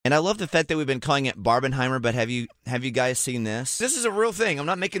And I love the fact that we've been calling it Barbenheimer, but have you guys seen this? This is a real thing. I'm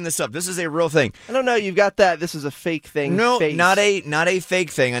not making this up. This is a real thing. I don't know. You've got that. This is a fake thing. No, face. not a fake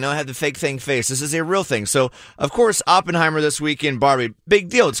thing. I know I have the fake thing face. This is a real thing. So, of course, Oppenheimer this weekend, Barbie. Big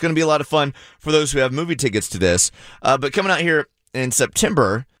deal. It's going to be a lot of fun for those who have movie tickets to this. But coming out here in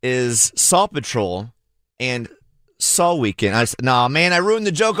September is Saw Patrol and Saw Weekend. I ruined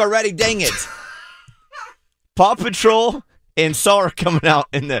the joke already. Dang it. Paw Patrol and Saw are coming out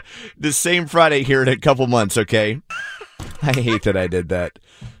in the same Friday here in a couple months, okay? I hate that I did that.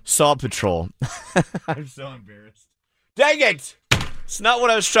 Saw Patrol. I'm so embarrassed. Dang it! It's not what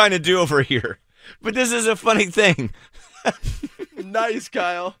I was trying to do over here. But this is a funny thing. Nice,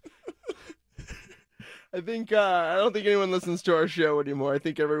 Kyle. I don't think anyone listens to our show anymore. I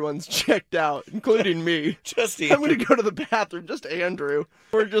think everyone's checked out, including me. Just Andrew. I'm going to go to the bathroom. Just Andrew.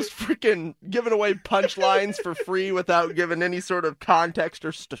 We're just freaking giving away punchlines for free without giving any sort of context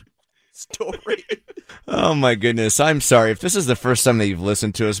or story. Oh, my goodness. I'm sorry. If this is the first time that you've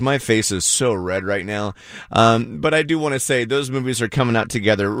listened to us, my face is so red right now. But I do want to say those movies are coming out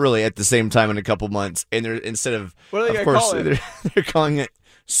together really at the same time in a couple months. And they're instead of, what are they of course, call it? They're calling it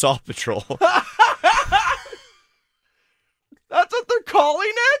Saw Patrol. That's what they're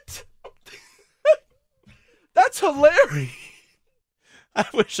calling it? That's hilarious. I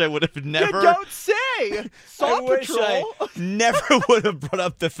wish I would have never. You don't say. Saw Patrol. I never would have brought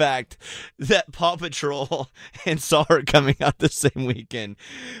up the fact that Paw Patrol and Saw are coming out the same weekend.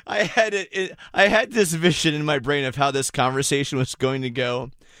 I had this vision in my brain of how this conversation was going to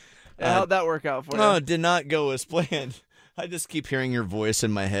go. How'd that work out for you? No, it did not go as planned. I just keep hearing your voice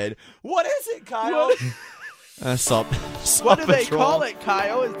in my head. What is it, Kyle? Saw what do Patrol. they call it,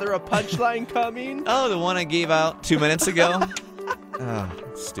 Kyle? Is there a punchline coming? Oh, the one I gave out 2 minutes ago? Oh,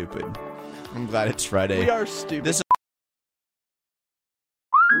 stupid. I'm glad it's Friday. We are stupid.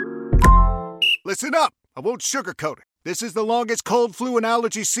 Listen up. I won't sugarcoat it. This is the longest cold, flu, and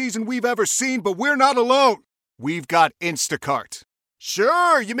allergy season we've ever seen, but we're not alone. We've got Instacart.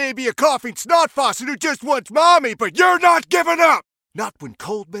 Sure, you may be a coughing snot faucet who just wants mommy, but you're not giving up. Not when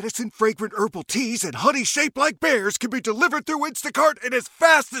cold medicine, fragrant herbal teas, and honey shaped like bears can be delivered through Instacart in as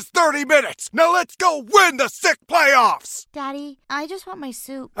fast as 30 minutes. Now let's go win the sick playoffs! Daddy, I just want my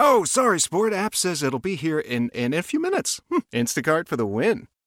soup. Oh, sorry, Sport. App says it'll be here in a few minutes. Instacart for the win.